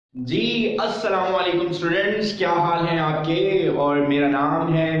जी अस्सलाम वालेकुम स्टूडेंट्स, क्या हाल हैं आपके। और मेरा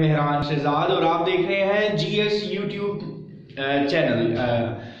नाम है मेहरान शहजाद और आप देख रहे हैं GS YouTube channel.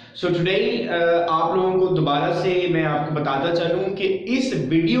 So today आप लोगों को दोबारा से मैं आपको बताता चलूं कि इस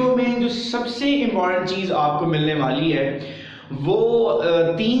वीडियो में जो सबसे इम्पॉर्टेंट चीज़ आपको मिलने वाली है वो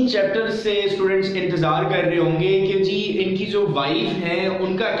 3 चैप्टर से स्टूडेंट्स इंतजार कर रहे होंगे कि जी इनकी जो वाइफ है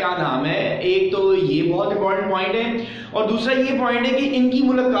उनका क्या नाम है। एक तो ये बहुत इंपॉर्टेंट पॉइंट है और दूसरा ये पॉइंट है कि इनकी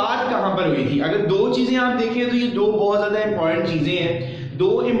मुलाकात कहां पर हुई थी। अगर दो चीजें आप देखें तो ये दो बहुत ज्यादा इंपॉर्टेंट चीजें हैं, दो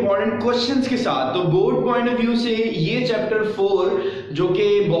इंपॉर्टेंट क्वेश्चंस के साथ। तो बोर्ड पॉइंट ऑफ व्यू से ये चैप्टर 4 जो कि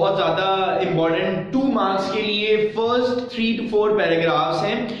बहुत ज्यादा इंपॉर्टेंट 2 मार्क्स के लिए फर्स्ट 3 to 4 पैराग्राफ्स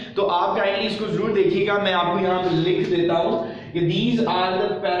हैं, तो आप काइंडली इसको जरूर देखिएगा। मैं आपको यहां पर लिख देता हूं कि these are the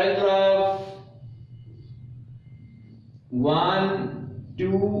paragraph 1,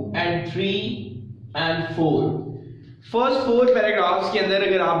 2 and 3 and 4। First 4 paragraphs के अंदर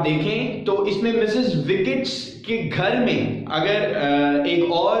अगर आप देखें तो इसमें मिसेस विकेट्स के घर में अगर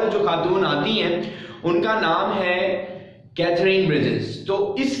एक और जो खातून आती हैं उनका नाम है कैथरीन ब्रिजेस। तो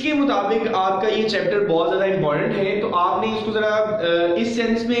इसके मुताबिक आपका ये चैप्टर बहुत ज्यादा इंपॉर्टेंट है, तो आपने इसको जरा इस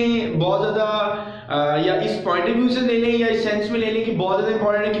सेंस में बहुत ज्यादा या इस पॉइंट ऑफ व्यू से ले लें या इस सेंस में ले लें कि बहुत ज्यादा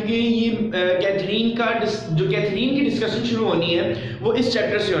इंपॉर्टेंट है, क्योंकि ये कैथरीन की डिस्कशन शुरू होनी है वो इस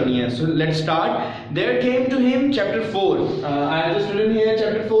चैप्टर से होनी है। So let's start. There came to him chapter 4। I have just written here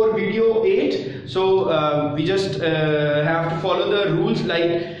chapter 4 video 8। So we just have to follow the rules. Like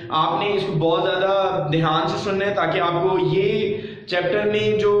आपने इसको बहुत ज्यादा ध्यान से सुनना है ताकि आपको ये चैप्टर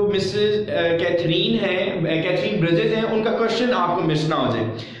में जो मिसेस कैथरीन ब्रिजेस हैं उनका क्वेश्चन आपको मिस ना हो जाए।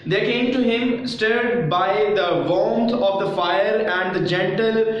 They came to him stirred by the warmth of the fire and the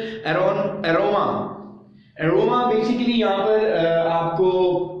gentle aroma। Aroma basically यहाँ पर आपको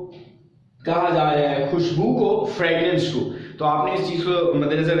कहा जा रहा है खुशबू को, फ्रेगनेंस को, तो आपने इस चीज को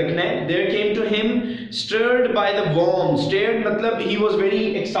मद्देनजर रखना है। There came to him stirred by the warmth। Stirred मतलब he was very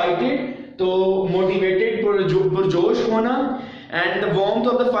excited, तो मोटिवेटेड, पुरजोश होना। And the warmth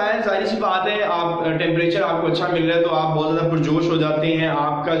of the fire, जाहिर सी बात है आप टेम्परेचर आपको अच्छा मिल रहा है तो आप बहुत ज्यादा पुरजोश हो जाते हैं,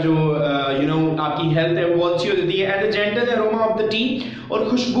 आपका जो आपकी हेल्थ है वो अच्छी हो जाती है। And the gentle aroma of the T, और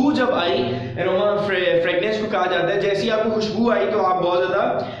खुशबू जब आई, एरोमा फ्रेगनेंस को कहा जाता है, जैसी आपको खुशबू आई तो आप बहुत ज्यादा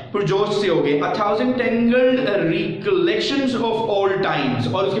पुरजोश से हो गए। 1000 tangled recollections of old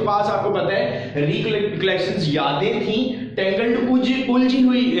times, और उसके पास आपको पता है रिकलेक्शंस यादें थी, टेंगल्ड उलझी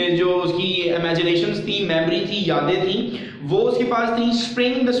हुई जो उसकी इमेजिनेशंस थी, मेमोरी थी, यादें थी, वो उसके पास थी।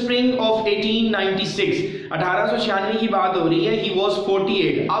 द स्प्रिंग ऑफ 1896, 1896 की बात हो रही है। ही वॉज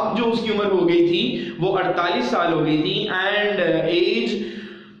 48, अब जो उसकी उम्र हो गई थी वो 48 साल हो गई थी। And as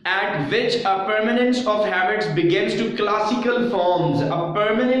at which a permanence of habits begins to classical forms। अब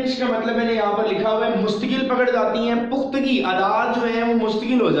permanence का मतलब मैंने यहाँ पर लिखा हुआ है मुस्तकिल पकड़ जाती हैं, पुख्तगी, आदात जो है वो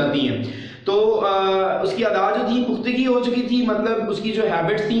मुस्तकिल हो जाती हैं। तो उसकी आदात जो थी पुख्तगी हो चुकी थी, मतलब उसकी जो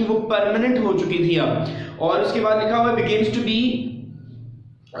हैबिट्स थी वो परमानेंट हो चुकी थी अब। और उसके बाद लिखा हुआ है begins to be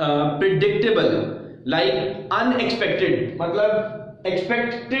predictable, like unexpected, मतलब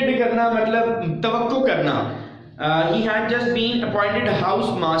expected करना मतलब तवक्को करना। He had just been appointed house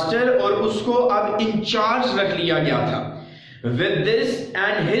master, और उसको अब इंचार्ज रख लिया गया था। With this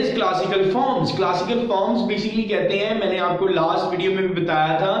and his classical forms basically कहते हैं, मैंने आपको लास्ट वीडियो में भी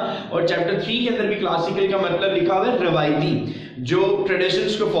बताया था, और चैप्टर 3 के अंदर भी क्लासिकल का मतलब लिखा हुआ है रवायती, जो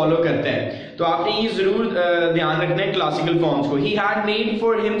ट्रेडिशंस को फॉलो करता है। तो आपने ये जरूर ध्यान रखना है क्लासिकल फॉर्म्स को। He had made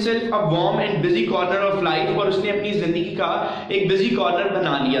for himself a warm and busy corner of life, और उसने अपनी जिंदगी का एक बिजी कॉर्नर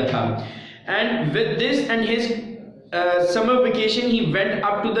बना लिया था। And with this and his summer vacation he went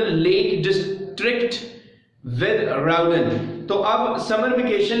up to the Lake District with Rowden। तो अब समर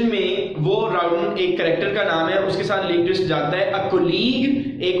वेकेशन में वो राउडन एक कैरेक्टर का नाम है, उसके साथ लेक डिस्ट्रिक्ट जाता है। अ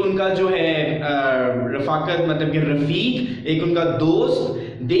कोलीग, एक उनका जो है रफाकत मतलब कि रफीक, एक उनका दोस्त।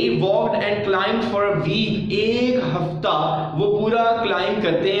 दे walked and climbed for a week, एक हफ्ता वो पूरा क्लाइंब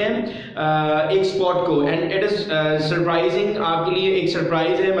करते हैं एक स्पॉट को। एंड इट इज सरप्राइजिंग, आपके लिए एक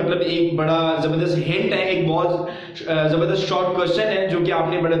सरप्राइज है, मतलब एक बड़ा जबरदस्त हिंट है, एक बहुत जबरदस्त शॉर्ट क्वेश्चन है जो कि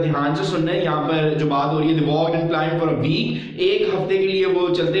आपने बड़ा ध्यान से सुनना है। यहाँ पर जो बात हो रही है, दे walked and climb for a week, एक हफ्ते के लिए वो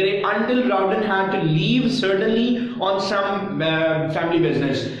चलते रहे। Until Rowden had to leave suddenly on some family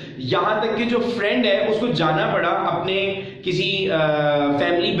business, यहाँ तक कि जो फ्रेंड है उसको जाना पड़ा अपने किसी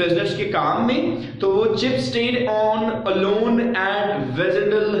फैमिली बिजनेस के काम में, तो वो chip stayed on alone at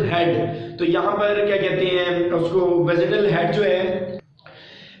vegetal head. तो यहाँ पर क्या कहते हैं उसको, वेजिटल हेड जो है,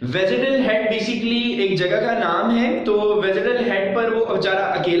 वेजिटल हेड बेसिकली एक जगह का नाम है। तो वेजिटल हेड पर वो बेचारा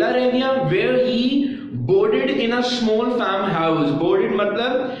अकेला रह गया। Where he boarded in a small farm house, boarded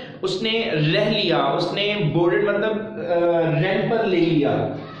मतलब उसने रह लिया, उसने बोर्डेड मतलब रेंट पर ले लिया।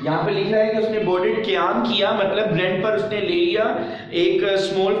 यहाँ पे लिख रहा है कि उसने बोर्डेड क्याम किया, मतलब रेंट पर उसने ले लिया एक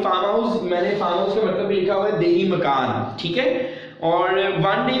स्मॉल फार्म हाउस। मैंने फार्म हाउस का मतलब लिखा हुआ है देही मकान, ठीक है। और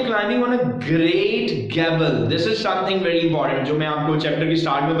one day climbing on a great गैबल, this is something very important जो मैं आपको चैप्टर के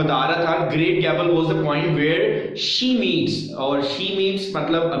स्टार्ट में बता रहा था। Great गैबल was the point where she meets, और शी मीट्स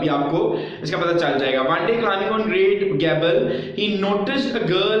मतलब अभी आपको इसका पता चल जाएगा। One day climbing on great गैबल he noticed a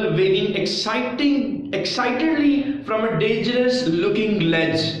girl waving excitedly from a dangerous looking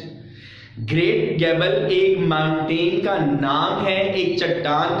Lay's. Great गैबल एक माउंटेन का नाम है, एक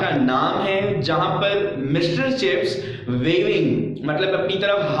चट्टान का नाम है, जहां पर मिस्टर चिप्स वेविंग मतलब अपनी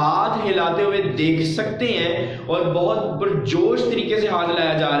तरफ हाथ हिलाते हुए देख सकते हैं, और बहुत पुरजोश तरीके से हाथ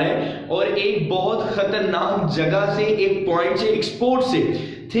हिलाया जा रहा है, और एक बहुत खतरनाक जगह से, एक पॉइंट से, एक स्पॉट से।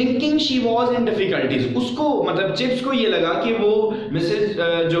 Thinking she was in difficulties, उसको मतलब चिप्स को ये लगा कि वो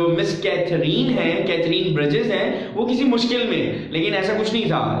मिस कैथरीन है, कैथरीन ब्रिजेस हैं, वो किसी मुश्किल में, लेकिन ऐसा कुछ नहीं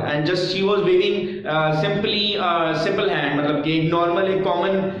था। And just she was waving simple hand, मतलब कि एक नॉर्मल, एक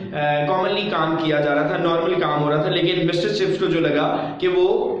कॉमनली काम किया जा रहा था, नॉर्मल काम हो रहा था, लेकिन मिस्टर चिप्स को जो लगा कि वो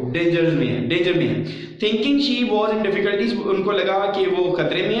डेंजर में है। Thinking she was in difficulties, उनको लगा कि वो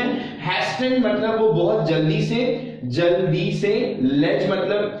खतरे में है। हैस्टन मतलब वो बहुत जल्दी से, लेज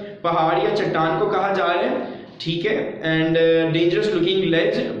मतलब पहाड़ या चट्टान को कहा जा रहा है, ठीक है। एंड डेंजरस लुकिंग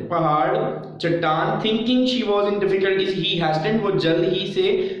लेज, पहाड़, चट्टान। Thinking she was in difficulties ही हैस्टन, वो जल्दी से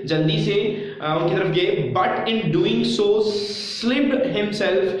उनकी तरफ गए, but in doing so slipped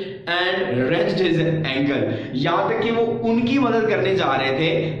himself and रेंच्ड his ankle. यहां तक कि वो उनकी मदद करने जा रहे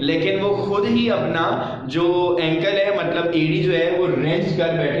थे, लेकिन वो खुद ही अपना जो एंकल है मतलब एड़ी जो है वो रेंच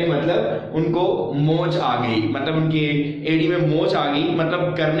कर बैठे, मतलब उनको मोच आ गई, मतलब उनके एड़ी में मोच आ गई,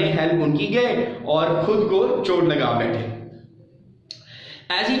 मतलब करने हेल्प उनकी गए और खुद को चोट लगा बैठे।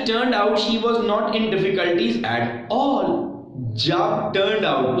 As he turned out, she was not in difficulties at all. जब turned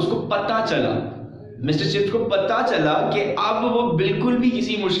out, उसको पता चला, मिस्टर चिप्स को पता चला कि अब वो बिल्कुल भी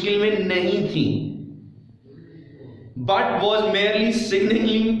किसी मुश्किल में नहीं थी, but was merely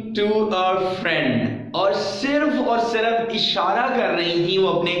signaling to a friend, और सिर्फ इशारा कर रही थी वो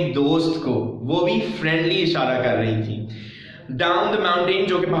अपने एक दोस्त को, वो भी फ्रेंडली इशारा कर रही थी। डाउन द माउंटेन,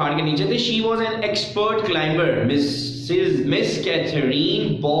 जो कि पहाड़ के नीचे थे। She was an expert climber, miss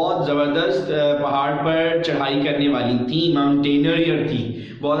Catherine बहुत जबरदस्त पहाड़ पर चढ़ाई करने वाली थी, माउंटेनियर थी,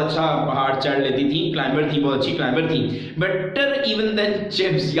 बहुत अच्छा पहाड़ चढ़ लेती थी, क्लाइंबर थी, बहुत अच्छी क्लाइंबर थी। बेटर इवन देन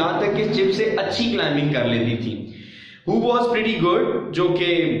चिप्स, यहां तक कि चिप्स से अच्छी क्लाइंबिंग कर लेती थी। Who was pretty good, जो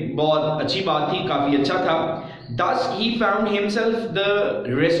कि बहुत अच्छी बात थी, काफी अच्छा था। Thus he found himself the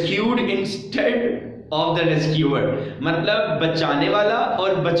rescued instead of the rescuer, मतलब बचाने वाला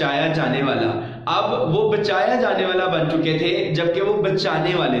और बचाया जाने वाला। अब वो बचाया जाने वाला बन चुके थे जबकि वो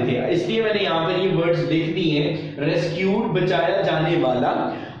बचाने वाले थे, इसलिए मैंने यहाँ पर ये वर्ड्स लिख दिए हैं, रेस्क्यूड बचाया जाने वाला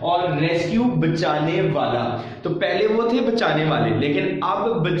और रेस्क्यू बचाने वाला। तो पहले वो थे बचाने वाले, लेकिन अब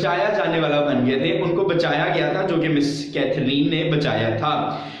बचाया जाने वाला बन गए थे, उनको बचाया गया था, जो कि मिस कैथरीन ने बचाया था।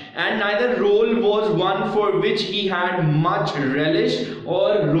 And neither role was one for which he had much relish,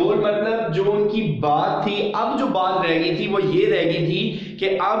 और रोल मतलब जो उनकी बात थी, अब जो बात रह गई थी वो ये रह गई थी कि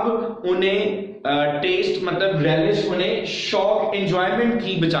अब उन्हें टेस्ट मतलब रेलिश, उन्हें शौक, एंजॉयमेंट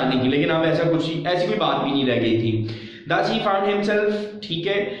थी बचाने की, लेकिन अब ऐसी कोई बात भी नहीं रह गई थी। Thus he found himself, ठीक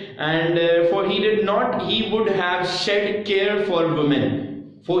है, and for he would have shed care for women.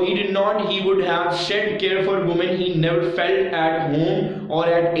 For he would have shed care for women he never felt at home or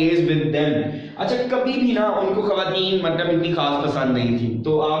at ease with them. अच्छा, कभी भी ना उनको खवातीन मतलब इतनी खास पसंद नहीं थी।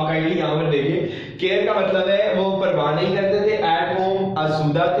 तो आप काइंडली यहाँ पर देखिए, केयर का मतलब है वो परवाह नहीं करते थे, एट होम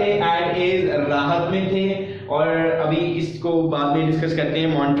आसूदा थे, एट एज राहत में थे, और अभी इसको बाद में डिस्कस करते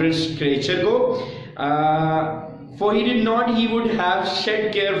हैं मॉन्ट्रेस क्रेचर को। For he would have shed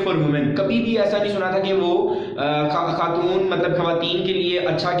care for women. कभी भी ऐसा नहीं सुना था कि वो खातून मतलब खवातीन के लिए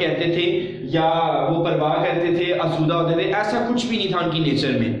अच्छा कहते थे या वो परवाह करते थे, आसूदा होते थे, ऐसा कुछ भी नहीं था उनकी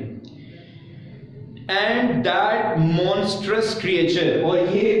नेचर में। And that monstrous creature, और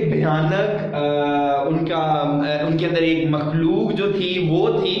ये भयानक उनके अंदर एक मखलूक जो थी वो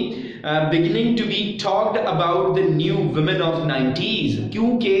थी beginning to be talked about the new women of 90s,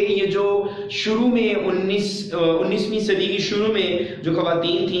 क्योंकि ये जो शुरू में 19वीं सदी की शुरू में जो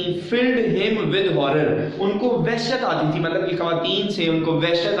खवातीन थी, filled him with horror, उनको वहशत आती थी, मतलब कि खवातीन से उनको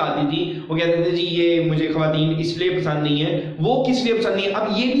वहशत आती थी, वो कहते थे जी ये मुझे खवातीन इसलिए पसंद नहीं है, वो किस लिए पसंद नहीं है।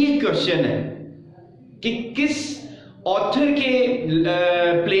 अब ये भी एक क्वेश्चन है कि किस ऑथर के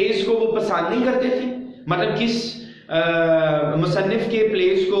प्लेस को वो पसंद नहीं करते थे, मतलब किस मुसन्निफ के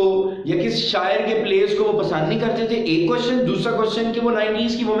प्लेस को या किस शायर के प्लेस को वो पसंद नहीं करते थे, एक क्वेश्चन। दूसरा क्वेश्चन कि वो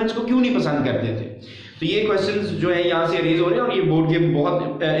 90s की वुमेन्स को क्यों नहीं पसंद करते थे। तो ये क्वेश्चंस जो है यहाँ से रेज हो रहे हैं और ये बोर्ड के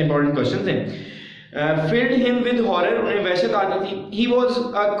बहुत इंपॉर्टेंट क्वेश्चंस हैं। filled him with horror, उन्हें वहशत आती थी। He was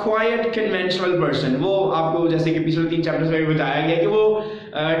a quiet conventional person, वो आपको जैसे कि पिछले 3 चैप्टर्स में भी बताया गया कि वो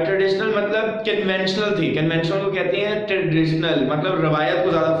ट्रेडिशनल मतलब कन्वेंशनल थे। कन्वेंशनल को कहते हैं ट्रेडिशनल, मतलब रवायत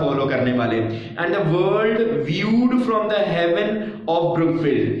को ज्यादा फॉलो करने वाले। And the world viewed from the heaven of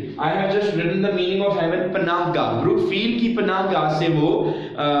Brookfield, I have just written the meaning of heaven, पनाहगाह, Brookfield की पनाहगाह से वो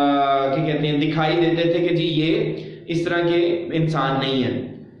क्या कहते हैं दिखाई देते थे कि जी ये इस तरह के इंसान नहीं है।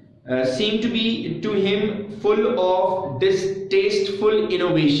 Seem to be to him full of distasteful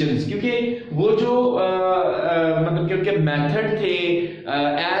innovations, क्योंकि वो जो मतलब कि उनके मेथड थे,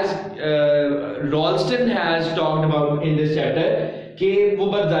 as Ralston has talked about in this chapter, कि वो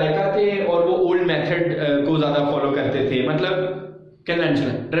बस जायका थे और वो ओल्ड मेथड को ज्यादा फॉलो करते थे, मतलब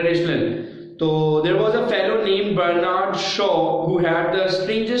कन्वेंशनल ट्रेडिशनल। तो there was a fellow named Bernard Shaw who had the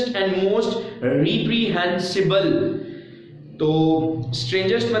strangest and most reprehensible, तो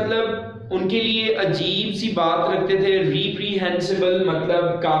स्ट्रेंजर्स मतलब उनके लिए अजीब सी बात रखते थे। रिप्रीहेंसिबल मतलब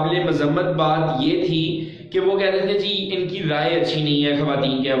काबिल मजम्मत बात ये थी कि वो कहते थे जी इनकी राय अच्छी नहीं है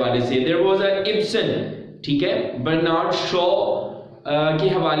खवातीन के हवाले से। देयर वाज अ इब्सन, ठीक है, बर्नार्ड शॉ के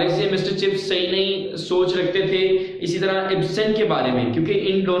हवाले से मिस्टर चिप्स सही नहीं सोच रखते थे। इसी तरह इब्सन के बारे में, क्योंकि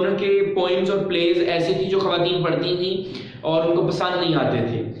इन दोनों के पोइम्स और प्लेज ऐसी थी जो खवातीन पढ़ती थी और उनको पसंद नहीं आते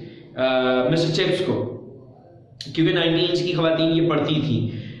थे मिस्टर चिप्स को, क्योंकि 19 की खवातीन ये पढ़ती थी।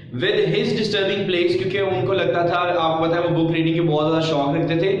 विद हिज डिस्टर्बिंग प्लेस, क्योंकि उनको लगता था, आपको पता है वो बुक रीडिंग के बहुत ज्यादा शौक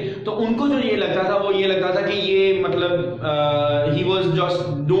रखते थे, तो उनको जो ये लगता था वो ये लगता था कि ये मतलब he was just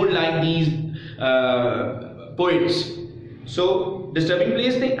don't like these poets, so disturbing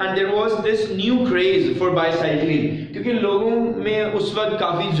place थे। And there was this new craze for bicycling, क्योंकि लोगों में उस वक्त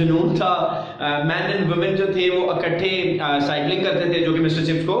काफी जुनून था। मैन एंड वुमेन जो थे वो इकट्ठे साइकिलिंग करते थे, जो कि मिस्टर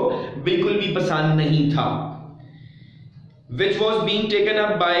चिप्स को बिल्कुल भी पसंद नहीं था। Which was being taken up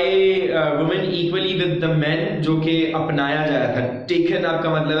by women equally with the men, जो कि अपनाया जा रहा था। Taken up का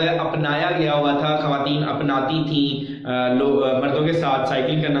मतलब है अपनाया गया हुआ था, खवातीन अपनाती थी मर्दों के साथ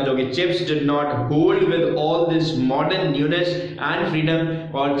साइकिलिंग करना, जो कि chips did not hold with all this modern newness and freedom,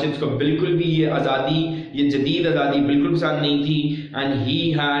 और चिप्स को बिल्कुल भी ये आज़ादी, ये जदीद आज़ादी बिल्कुल पसंद नहीं थी। And he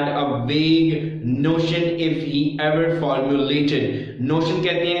had a vague notion if he ever formulated, notion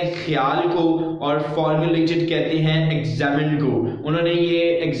कहते हैं ख्याल को और formulated कहते हैं एग्जामिन को। उन्होंने ये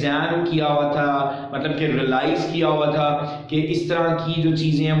एग्जाम किया हुआ था, मतलब कि रियलाइज किया हुआ था कि इस तरह की जो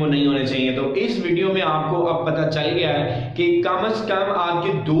चीजें हैं वो नहीं होने चाहिए। तो इस वीडियो में आपको अब पता चल गया है कि कम से कम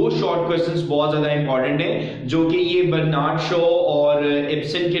आपके 2 शॉर्ट क्वेश्चंस बहुत ज्यादा इंपॉर्टेंट हैं, जो कि ये बर्नार्ड शॉ और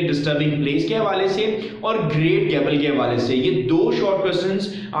इब्सन के डिस्टर्बिंग प्लेस के हवाले से और ग्रेट गैबल के हवाले से। ये 2 शॉर्ट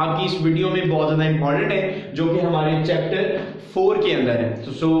क्वेश्चंस आपकी इस वीडियो में बहुत ज्यादा इंपॉर्टेंट है, जो कि हमारे चैप्टर 4 के अंदर है।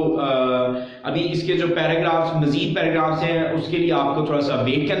 तो अभी इसके जो पैराग्राफ्स, मजीद पैराग्राफ्स हैं, उसके लिए आपको थोड़ा सा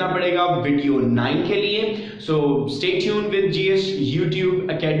वेट करना पड़ेगा वीडियो 9 के लिए। So stay tuned with GS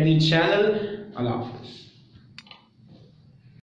YouTube academy channel. अल्लाह हाफिज़।